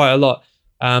tackle quite a lot,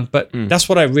 but that's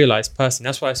what I realized personally.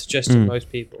 That's what I suggest to most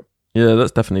people. Yeah,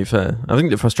 that's definitely fair. I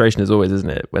think the frustration is always, isn't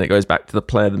it, when it goes back to the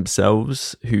player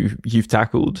themselves who you've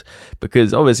tackled,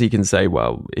 because obviously you can say,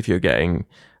 well, if you're getting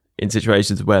in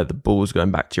situations where the ball's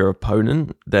going back to your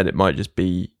opponent, then it might just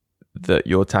be that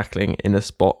you're tackling in a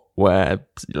spot where,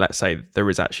 let's say, there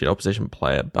is actually an opposition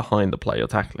player behind the player you're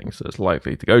tackling, so it's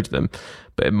likely to go to them.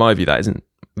 But in my view, that isn't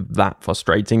that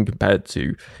frustrating compared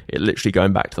to it literally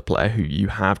going back to the player who you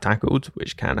have tackled,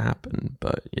 which can happen.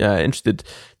 But yeah, interested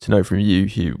to know from you,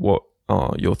 Hugh, what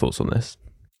are your thoughts on this?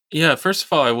 Yeah, first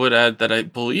of all, I would add that I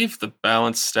believe the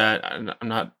balance stat, I'm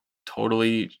not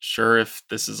totally sure if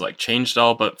this is like changed at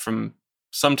all, but from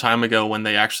some time ago when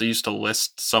they actually used to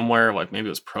list somewhere, like maybe it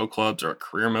was Pro Clubs or a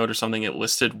career mode or something, it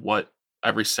listed what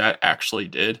every stat actually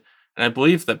did. And I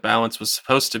believe that balance was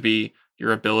supposed to be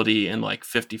your ability in like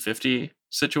 50-50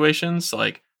 situations,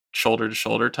 like shoulder to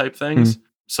shoulder type things.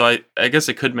 So I guess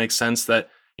it could make sense that,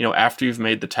 after you've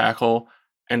made the tackle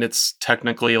and it's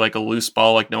technically like a loose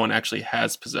ball, like no one actually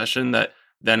has possession, that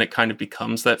then it kind of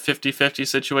becomes that 50-50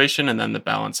 situation, and then the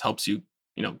balance helps you,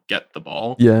 get the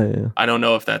ball. Yeah. I don't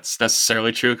know if that's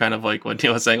necessarily true, kind of like what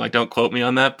Neil was saying, like don't quote me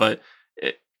on that, but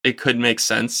it could make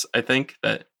sense. I think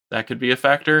that could be a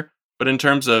factor. But in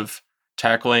terms of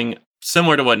tackling,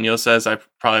 similar to what Neil says, I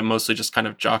probably mostly just kind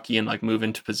of jockey and like move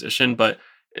into position. But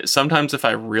sometimes if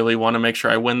I really want to make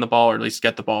sure I win the ball, or at least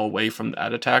get the ball away from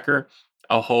that attacker,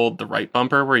 I'll hold the right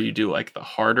bumper, where you do like the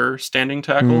harder standing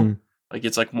tackle. Like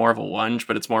it's like more of a lunge,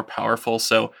 but it's more powerful.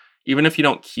 So even if you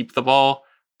don't keep the ball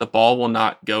will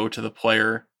not go to the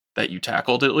player that you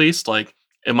tackled, at least. Like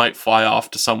it might fly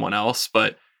off to someone else,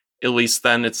 but at least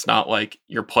then it's not like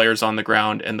your player's on the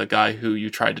ground and the guy who you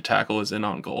tried to tackle is in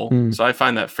on goal. So I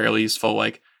find that fairly useful.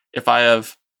 Like if I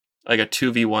have like a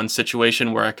 2v1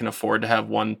 situation where I can afford to have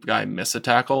one guy miss a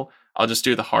tackle, I'll just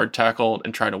do the hard tackle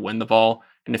and try to win the ball.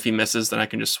 And if he misses, then I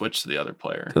can just switch to the other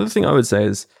player. The other thing I would say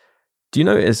is, I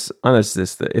noticed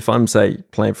this, that if I'm, say,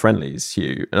 playing friendlies,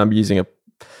 Hugh, and I'm using a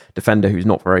defender who's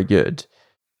not very good,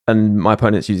 and my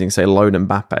opponent's using, say, lone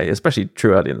Mbappe, especially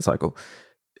true early in the cycle,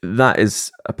 that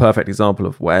is a perfect example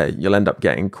of where you'll end up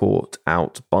getting caught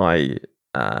out by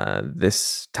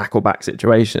this tackle back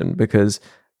situation, because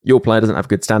your player doesn't have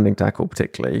good standing tackle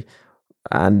particularly,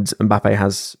 and Mbappe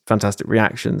has fantastic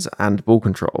reactions and ball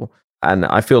control. And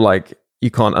I feel like you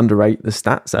can't underrate the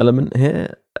stats element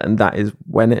here, and that is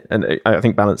when and I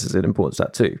think balance is an important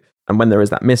stat too. And when there is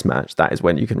that mismatch, that is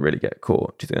when you can really get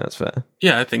caught. Do you think that's fair?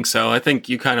 Yeah, I think so. I think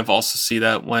you kind of also see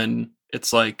that when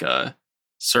it's like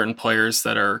certain players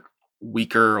that are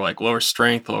weaker, like lower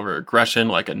strength, lower aggression,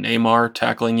 like a Neymar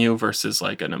tackling you versus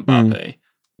like an Mbappe.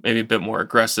 Maybe a bit more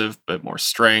aggressive, but more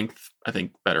strength. I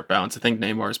think better balance. I think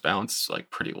Neymar's balance is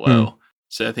like pretty low.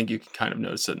 So I think you can kind of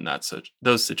notice it in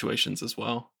those situations as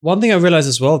well. One thing I realized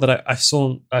as well that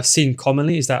I've seen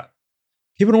commonly is that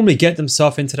people normally get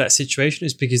themselves into that situation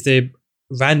is because they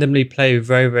randomly play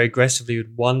very, very aggressively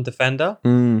with one defender.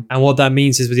 And what that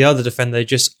means is with the other defender, they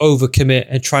just overcommit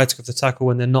and try to go for the tackle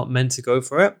when they're not meant to go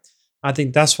for it. I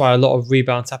think that's why a lot of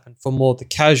rebounds happen for more the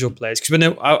casual players. Because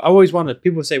I always wondered,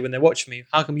 people say when they watch me,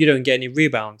 how come you don't get any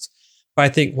rebounds? But I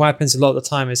think what happens a lot of the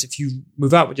time is if you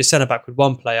move out with your centre back with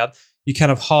one player, you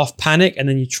kind of half panic and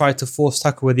then you try to force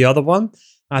tackle with the other one.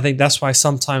 And I think that's why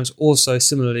sometimes also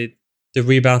similarly, the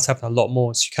rebounds happen a lot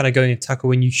more. So you're kind of going and tackle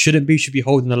when you should be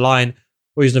holding the line,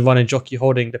 or using the running jockey,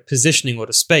 holding the positioning or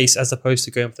the space as opposed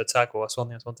to going for the tackle. That's one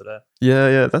thing I just wanted to.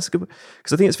 Yeah, that's good.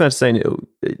 Because I think it's fair to say, Neil,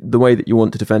 the way that you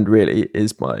want to defend really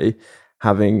is by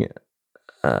having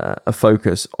a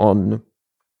focus on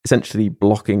essentially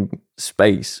blocking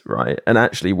space, right? And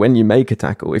actually, when you make a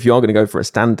tackle, if you are going to go for a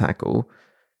stand tackle,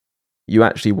 you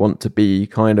actually want to be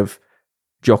kind of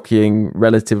jockeying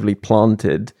relatively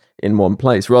planted in one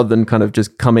place rather than kind of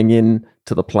just coming in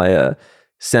to the player,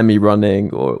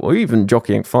 semi-running or even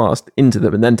jockeying fast into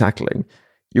them and then tackling.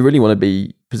 You really want to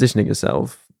be positioning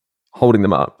yourself holding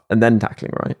them up and then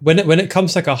tackling, right? When it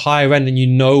comes to like a higher end and you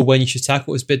know when you should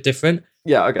tackle, it's a bit different.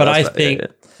 Yeah, okay. But I think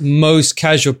most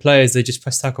casual players, they just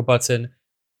press tackle button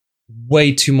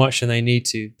way too much than they need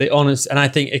to. And I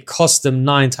think it costs them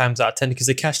 9 times out of 10 because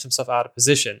they catch themselves out of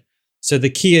position. So the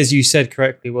key, as you said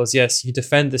correctly, was yes, you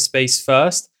defend the space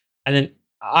first. And then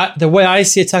the way I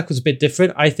see a tackle is a bit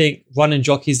different. I think run and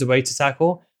jockey is the way to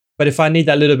tackle. But if I need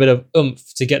that little bit of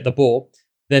oomph to get the ball,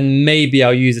 then maybe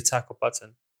I'll use a tackle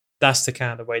button. That's the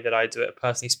kind of way that I do it,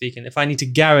 personally speaking. If I need to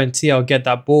guarantee I'll get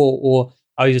that ball, or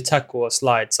I'll use a tackle or a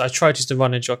slide. So I try just to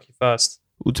run and jockey first.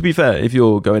 Well, to be fair, if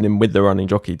you're going in with the running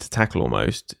jockey to tackle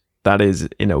almost, that is,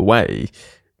 in a way,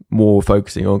 more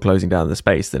focusing on closing down the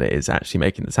space than it is actually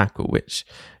making the tackle, which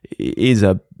is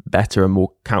a better and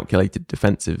more calculated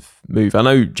defensive move. I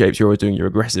know, Japes, you're always doing your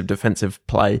aggressive defensive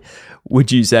play.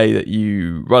 Would you say that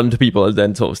you run to people and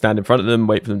then sort of stand in front of them,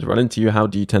 wait for them to run into you? How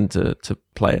do you tend to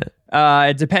play it?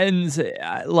 It depends.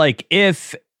 Like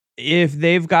if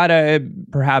they've got a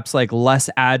perhaps like less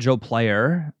agile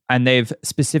player and they've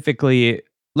specifically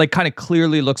like kind of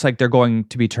clearly looks like they're going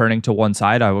to be turning to one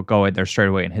side, I will go in there straight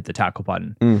away and hit the tackle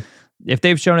button. If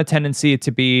they've shown a tendency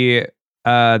to be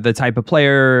the type of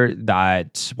player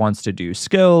that wants to do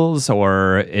skills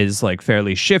or is like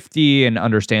fairly shifty and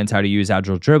understands how to use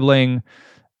agile dribbling,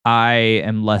 I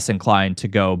am less inclined to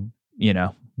go,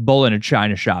 bull in a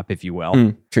china shop, if you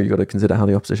will. Sure, you've got to consider how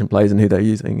the opposition plays and who they're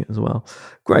using as well.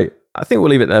 Great. I think we'll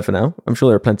leave it there for now. I'm sure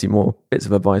there are plenty more bits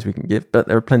of advice we can give, but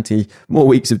there are plenty more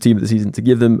weeks of Team of the Season to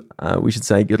give them. We should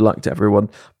say good luck to everyone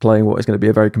playing what is going to be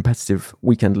a very competitive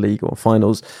weekend league or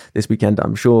finals this weekend,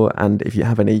 I'm sure. And if you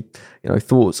have any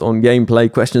thoughts on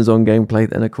gameplay, questions on gameplay,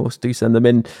 then of course do send them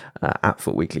in at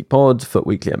FootWeeklyPod,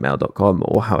 footweekly@mail.com,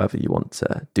 or however you want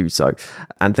to do so.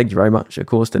 And thank you very much, of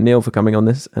course, to Neil for coming on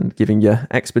this and giving your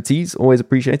expertise. Always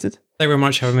appreciated. Thank you very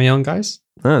much for having me on, guys.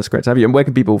 It's great to have you. And where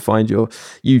can people find your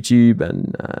YouTube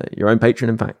and your own Patreon,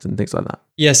 in fact, and things like that?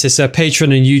 Yes, it's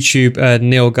Patreon and YouTube,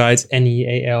 Neil Guides,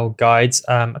 Neal Guides.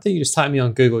 I think you just type me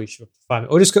on Google, you should find me.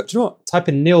 Or just type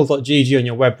in neil.gg on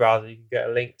your web browser. You can get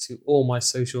a link to all my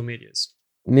social medias.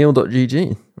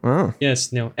 Neil.gg. Wow.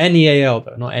 Yes, Neil. Neal,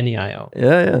 though, not Neil.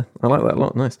 Yeah. I like that a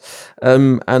lot. Nice.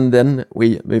 And then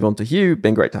we move on to Hugh.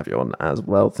 Been great to have you on as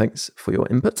well. Thanks for your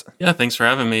input. Yeah, thanks for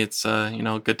having me. It's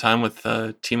a good time with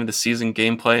Team of the Season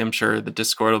gameplay. I'm sure the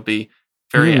Discord will be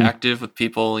very active with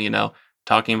people,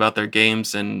 talking about their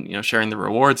games and sharing the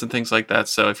rewards and things like that.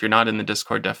 So if you're not in the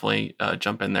Discord, definitely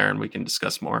jump in there and we can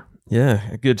discuss more. Yeah,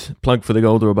 a good plug for the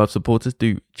Gold or Above supporters.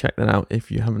 Do check that out if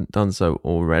you haven't done so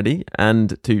already.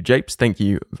 And to Japes, thank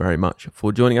you very much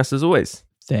for joining us as always.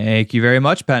 Thank you very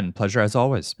much, Ben. Pleasure as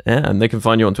always. Yeah, and they can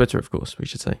find you on Twitter, of course, we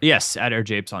should say. Yes, at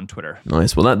AirJapes on Twitter.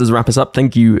 Nice. Well, that does wrap us up.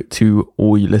 Thank you to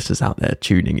all you listeners out there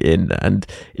tuning in. And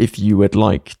if you would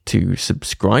like to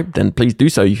subscribe, then please do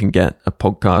so. You can get a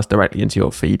podcast directly into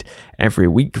your feed every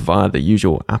week via the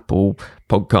usual Apple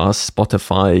Podcasts,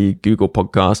 Spotify, Google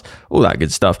Podcasts, all that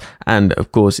good stuff. And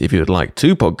of course, if you would like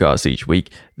 2 podcasts each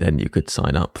week, then you could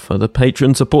sign up for the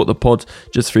Patreon. Support the pod,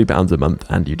 just £3 a month,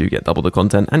 and you do get double the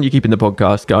content, and you're keeping the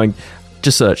podcast going.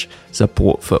 Just search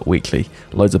Support Foot Weekly.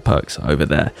 Loads of perks over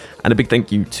there. And a big thank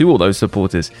you to all those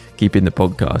supporters keeping the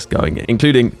podcast going,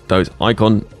 including those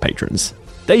icon patrons: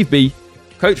 Dave B,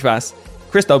 Coach Vass,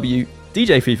 Chris W,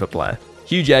 DJ FIFA Player,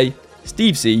 Hugh J,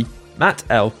 Steve C, Matt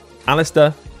L,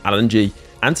 Alistair, Alan G,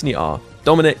 Anthony R,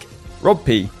 Dominic, Rob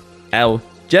P, L,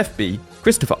 Jeff B,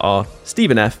 Christopher R,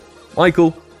 Stephen F,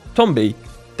 Michael, Tom B,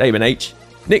 Damon H,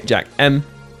 Nick Jack M,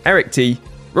 Eric T,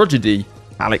 Roger D,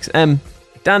 Alex M,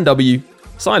 Dan W,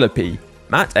 Siler P,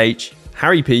 Matt H,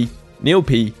 Harry P, Neil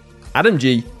P, Adam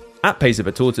G, at Pace of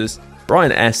a Tortoise,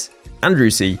 Brian S,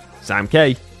 Andrew C, Sam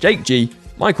K, Jake G,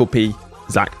 Michael P,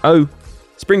 Zach O,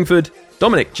 Springford,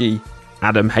 Dominic G,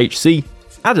 Adam HC,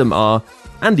 Adam R,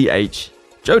 Andy H,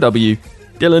 Joe W,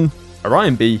 Dylan,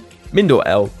 Orion B, Mindor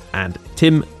L, and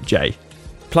Tim J.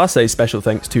 Plus a special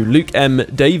thanks to Luke M,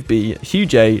 Dave B, Hugh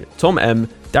J, Tom M,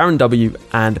 Darren W,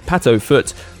 and Pato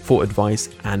Foot for advice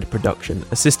and production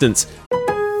assistance.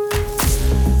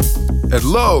 At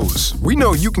Lowe's, we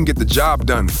know you can get the job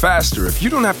done faster if you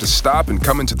don't have to stop and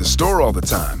come into the store all the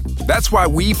time. That's why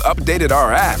we've updated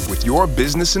our app with your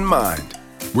business in mind.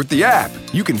 With the app,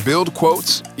 you can build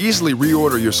quotes, easily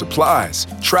reorder your supplies,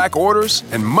 track orders,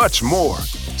 and much more.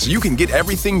 So you can get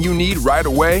everything you need right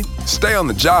away, stay on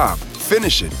the job,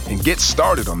 finish it, and get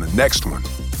started on the next one.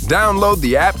 Download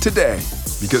the app today,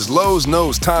 because Lowe's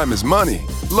knows time is money.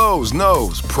 Lowe's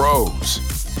knows pros.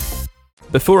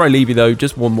 Before I leave you though,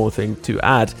 just one more thing to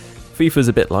add. FIFA's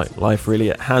a bit like life really.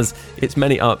 It has its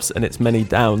many ups and its many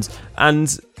downs.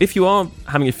 And if you are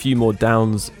having a few more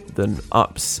downs than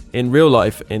ups in real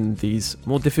life in these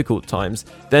more difficult times,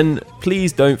 then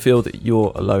please don't feel that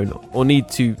you're alone or need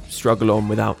to struggle on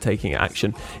without taking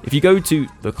action. If you go to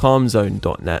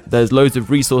thecalmzone.net, there's loads of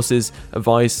resources,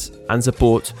 advice and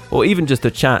support, or even just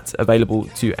a chat available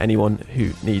to anyone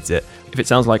who needs it. If it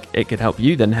sounds like it could help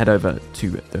you, then head over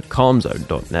to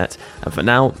thecalmzone.net. And for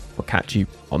now, I'll catch you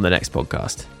on the next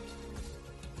podcast.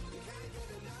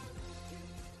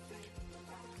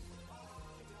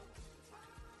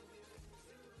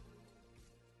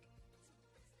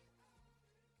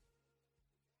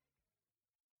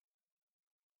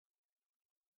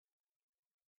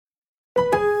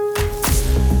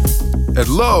 At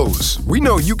Lowe's, we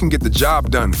know you can get the job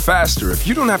done faster if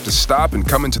you don't have to stop and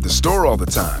come into the store all the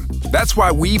time. That's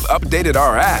why we've updated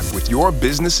our app with your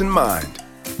business in mind.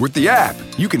 With the app,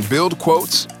 you can build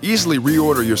quotes, easily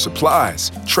reorder your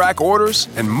supplies, track orders,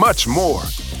 and much more.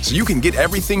 So you can get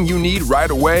everything you need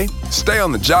right away, stay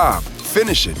on the job,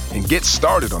 finish it, and get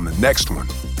started on the next one.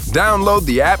 Download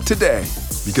the app today,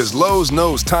 because Lowe's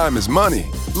knows time is money.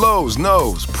 Lowe's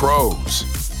knows pros.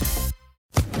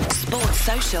 Sports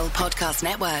Social Podcast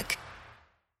Network.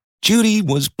 Judy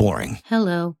was boring.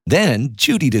 Hello. Then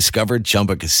Judy discovered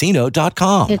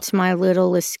ChumbaCasino.com. It's my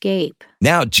little escape.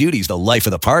 Now Judy's the life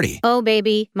of the party. Oh,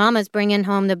 baby, mama's bringing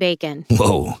home the bacon.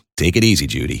 Whoa, take it easy,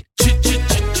 Judy.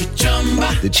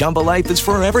 The Chumba life is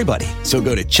for everybody. So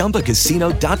go to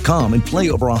ChumbaCasino.com and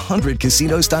play over 100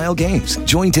 casino-style games.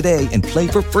 Join today and play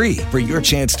for free for your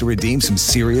chance to redeem some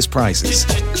serious prizes.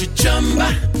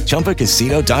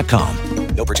 ChumbaCasino.com.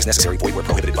 No purchase necessary. Void where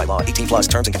prohibited by law. 18+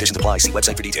 terms and conditions apply. See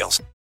website for details.